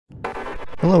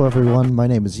Hello everyone, my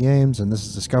name is James, and this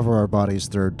is Discover Our Body's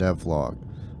third dev vlog.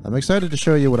 I'm excited to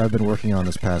show you what I've been working on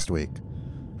this past week.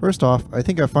 First off, I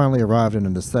think I finally arrived at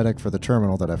an aesthetic for the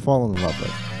terminal that I've fallen in love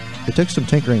with. It took some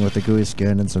tinkering with the GUI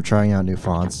skin and some trying out new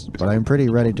fonts, but I am pretty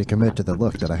ready to commit to the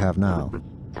look that I have now.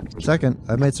 Second,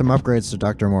 I've made some upgrades to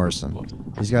Dr. Morrison.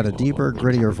 He's got a deeper,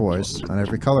 grittier voice, and I've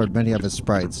recolored many of his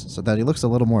sprites so that he looks a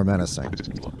little more menacing.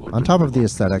 On top of the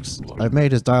aesthetics, I've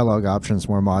made his dialogue options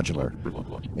more modular,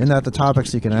 in that the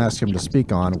topics you can ask him to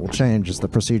speak on will change as the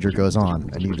procedure goes on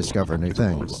and you discover new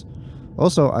things.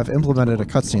 Also, I've implemented a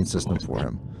cutscene system for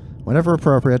him. Whenever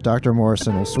appropriate, Dr.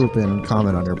 Morrison will swoop in and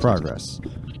comment on your progress.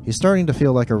 He's starting to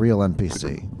feel like a real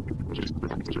NPC.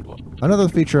 Another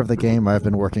feature of the game I've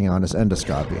been working on is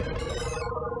endoscopy.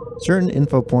 Certain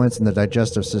info points in the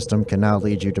digestive system can now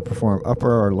lead you to perform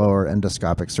upper or lower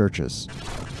endoscopic searches.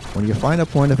 When you find a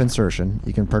point of insertion,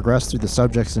 you can progress through the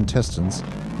subject's intestines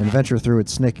and venture through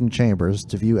its snaking chambers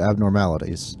to view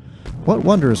abnormalities. What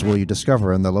wonders will you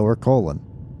discover in the lower colon?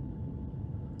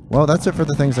 Well, that's it for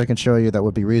the things I can show you that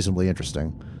would be reasonably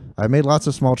interesting. I've made lots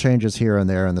of small changes here and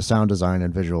there in the sound design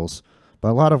and visuals, but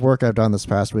a lot of work I've done this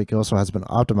past week also has been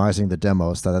optimizing the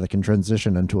demo so that it can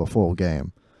transition into a full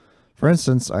game. For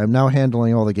instance, I am now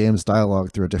handling all the game's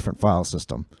dialogue through a different file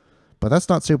system, but that's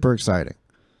not super exciting.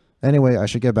 Anyway, I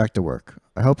should get back to work.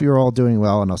 I hope you're all doing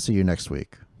well, and I'll see you next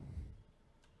week.